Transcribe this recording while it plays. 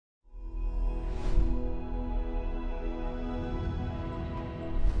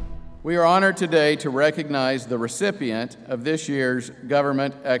We are honored today to recognize the recipient of this year's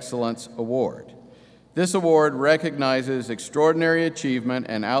Government Excellence Award. This award recognizes extraordinary achievement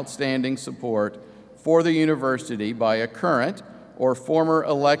and outstanding support for the university by a current or former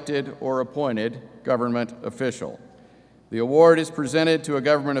elected or appointed government official. The award is presented to a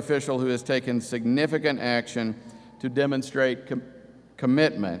government official who has taken significant action to demonstrate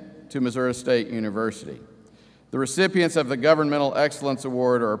commitment to Missouri State University. The recipients of the Governmental Excellence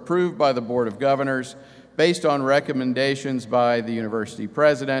Award are approved by the Board of Governors based on recommendations by the university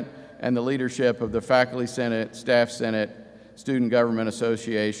president and the leadership of the Faculty Senate, Staff Senate, Student Government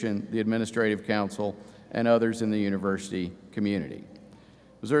Association, the Administrative Council, and others in the university community.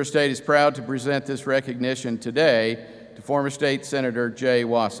 Missouri State is proud to present this recognition today to former State Senator Jay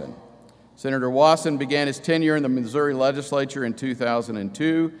Wasson. Senator Wasson began his tenure in the Missouri legislature in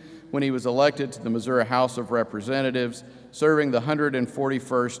 2002 when he was elected to the Missouri House of Representatives, serving the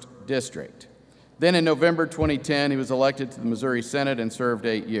 141st District. Then in November 2010, he was elected to the Missouri Senate and served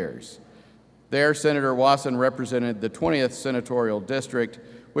 8 years. There, Senator Wasson represented the 20th Senatorial District,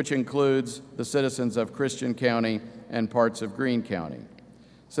 which includes the citizens of Christian County and parts of Greene County.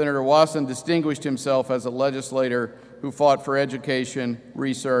 Senator Wasson distinguished himself as a legislator who fought for education,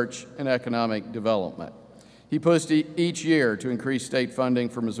 research, and economic development. He pushed each year to increase state funding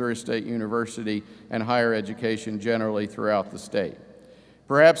for Missouri State University and higher education generally throughout the state.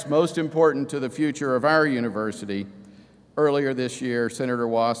 Perhaps most important to the future of our university, earlier this year, Senator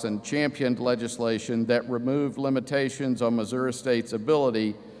Wasson championed legislation that removed limitations on Missouri State's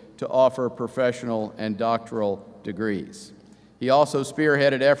ability to offer professional and doctoral degrees. He also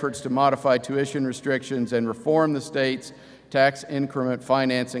spearheaded efforts to modify tuition restrictions and reform the state's tax increment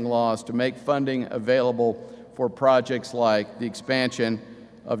financing laws to make funding available for projects like the expansion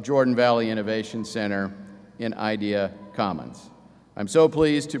of Jordan Valley Innovation Center in Idea Commons. I'm so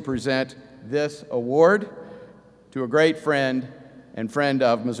pleased to present this award to a great friend and friend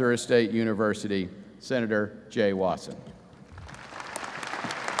of Missouri State University, Senator Jay Wasson.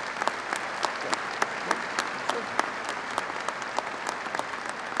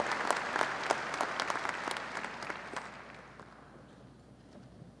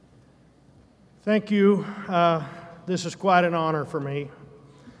 Thank you. This is quite an honor for me.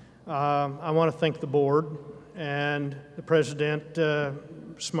 I want to thank the board and the President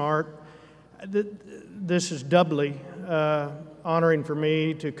Smart. This is doubly honoring for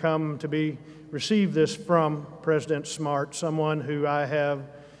me to come to receive this from President Smart, someone who I have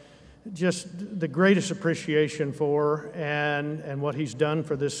just the greatest appreciation for and what he's done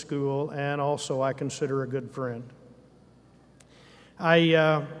for this school, and also I consider a good friend.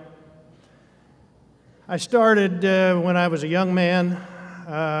 I started when I was a young man,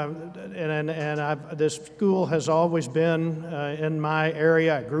 this school has always been in my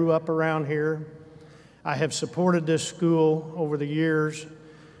area. I grew up around here. I have supported this school over the years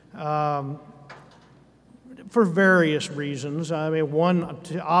for various reasons. I mean, one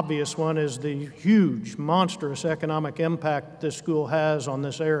obvious one is the huge, monstrous economic impact this school has on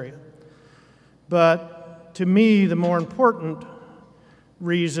this area. But to me, the more important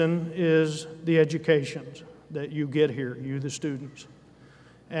reason is the educations that you get here, you the students,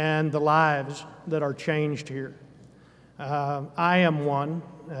 and the lives that are changed here. I am one,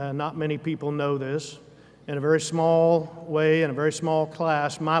 not many people know this. In a very small way, in a very small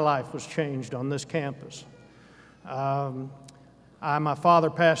class, my life was changed on this campus. My father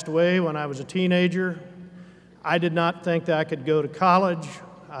passed away when I was a teenager. I did not think that I could go to college.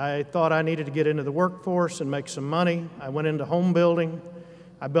 I thought I needed to get into the workforce and make some money. I went into home building.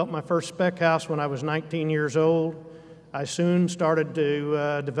 I built my first spec house when I was 19 years old. I soon started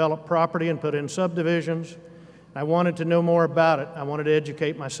to develop property and put in subdivisions. I wanted to know more about it. I wanted to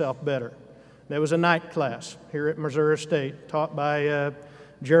educate myself better. There was a night class here at Missouri State taught by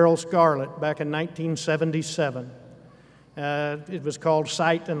Gerald Scarlett back in 1977. It was called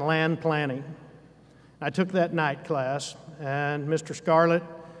Site and Land Planning. I took that night class, and Mr. Scarlett,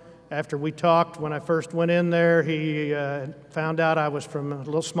 after we talked, when I first went in there, he found out I was from a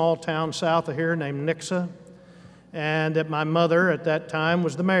little small town south of here named Nixa, and that my mother at that time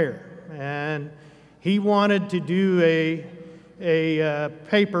was the mayor. And he wanted to do a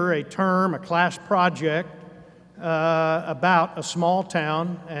paper, a term, a class project about a small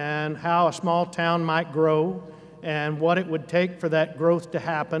town and how a small town might grow and what it would take for that growth to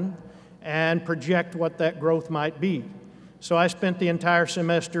happen and project what that growth might be. So I spent the entire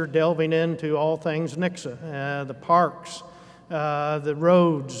semester delving into all things Nixa, the parks, the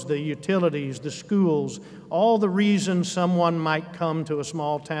roads, the utilities, the schools, all the reasons someone might come to a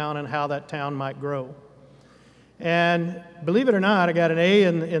small town and how that town might grow. And believe it or not, I got an A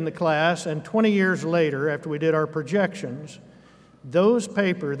in the class, and 20 years later, after we did our projections,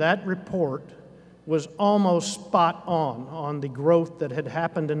 that report was almost spot on the growth that had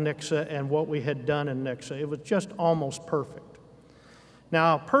happened in Nixa and what we had done in Nixa. It was just almost perfect.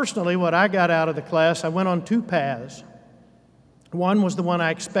 Now, personally, what I got out of the class, I went on two paths. One was the one I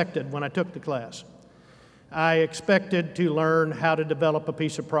expected when I took the class. I expected to learn how to develop a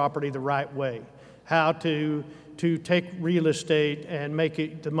piece of property the right way, how to take real estate and make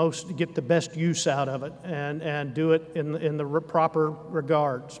it get the best use out of it and do it in the proper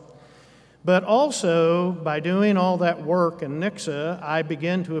regards. But also, by doing all that work in Nixa, I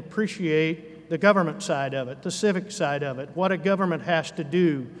began to appreciate the government side of it, the civic side of it, what a government has to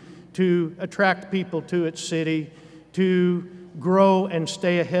do to attract people to its city, to grow and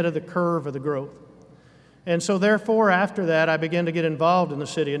stay ahead of the curve of the growth. And so therefore, after that, I began to get involved in the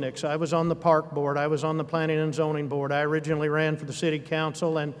city of Nixa. I was on the park board. I was on the planning and zoning board. I originally ran for the city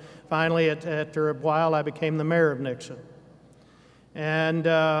council, and finally, after a while, I became the mayor of Nixa. And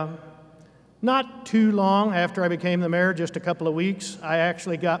not too long after I became the mayor, just a couple of weeks, I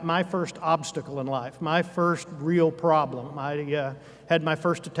actually got my first obstacle in life, my first real problem. I had my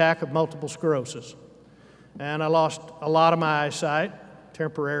first attack of multiple sclerosis. And I lost a lot of my eyesight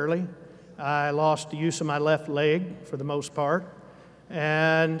temporarily. I lost the use of my left leg for the most part.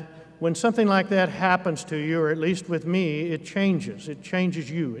 And when something like that happens to you, or at least with me, it changes. It changes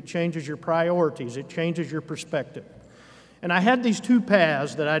you. It changes your priorities. It changes your perspective. And I had these two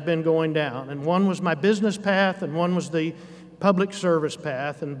paths that I'd been going down. And one was my business path, and one was the public service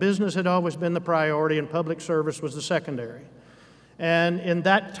path. And business had always been the priority, and public service was the secondary. And in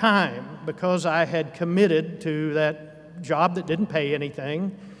that time, because I had committed to that job that didn't pay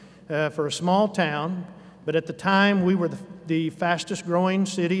anything, for a small town, but at the time we were the fastest growing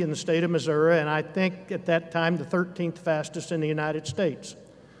city in the state of Missouri, and I think at that time the 13th fastest in the United States.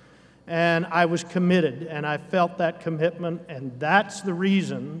 And I was committed, and I felt that commitment, and that's the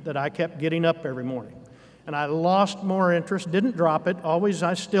reason that I kept getting up every morning. And I lost more interest, didn't drop it,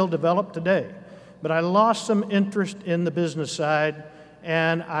 I still develop today, but I lost some interest in the business side,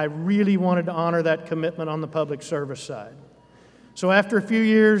 and I really wanted to honor that commitment on the public service side. So after a few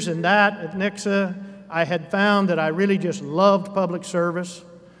years in that at Nixa, I had found that I really just loved public service,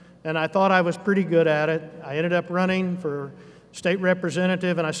 and I thought I was pretty good at it. I ended up running for state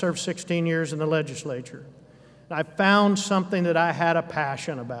representative, and I served 16 years in the legislature. I found something that I had a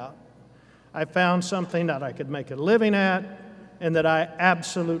passion about. I found something that I could make a living at and that I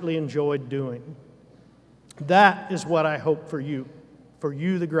absolutely enjoyed doing. That is what I hope for you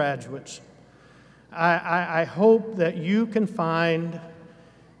the graduates. I hope that you can find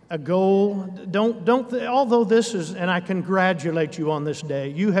a goal. Although this is, and I congratulate you on this day,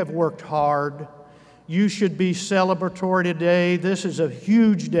 you have worked hard. You should be celebratory today. This is a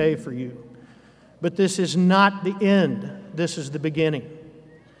huge day for you. But this is not the end. This is the beginning.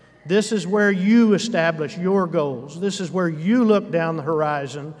 This is where you establish your goals. This is where you look down the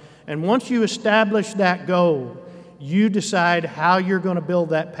horizon. And once you establish that goal, you decide how you're going to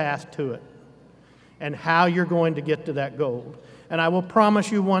build that path to it and how you're going to get to that goal. And I will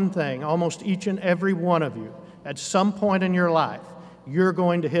promise you one thing, almost each and every one of you, at some point in your life, you're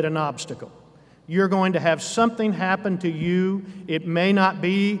going to hit an obstacle. You're going to have something happen to you. It may not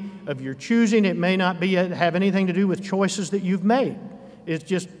be of your choosing. It may not have anything to do with choices that you've made. It's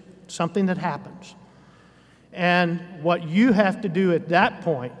just something that happens. And what you have to do at that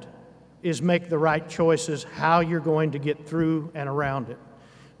point is make the right choices how you're going to get through and around it.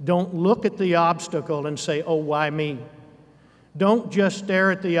 Don't look at the obstacle and say, oh, why me? Don't just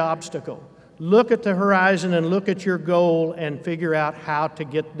stare at the obstacle. Look at the horizon and look at your goal and figure out how to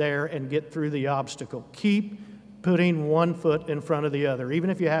get there and get through the obstacle. Keep putting one foot in front of the other,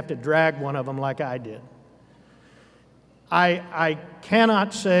 even if you have to drag one of them like I did. I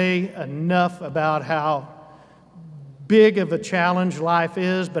cannot say enough about how big of a challenge life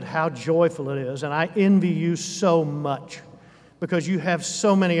is, but how joyful it is. And I envy you so much because you have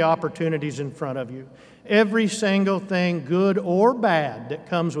so many opportunities in front of you. Every single thing, good or bad, that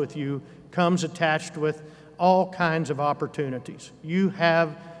comes with you comes attached with all kinds of opportunities. You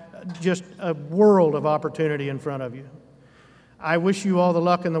have just a world of opportunity in front of you. I wish you all the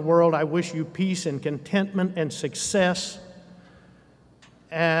luck in the world. I wish you peace and contentment and success.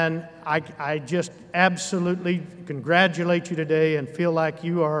 And I just absolutely congratulate you today and feel like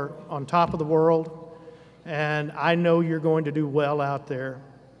you are on top of the world. And I know you're going to do well out there.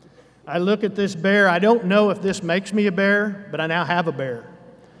 I look at this bear. I don't know if this makes me a bear, but I now have a bear.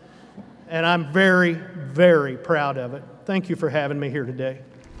 And I'm very, very proud of it. Thank you for having me here today.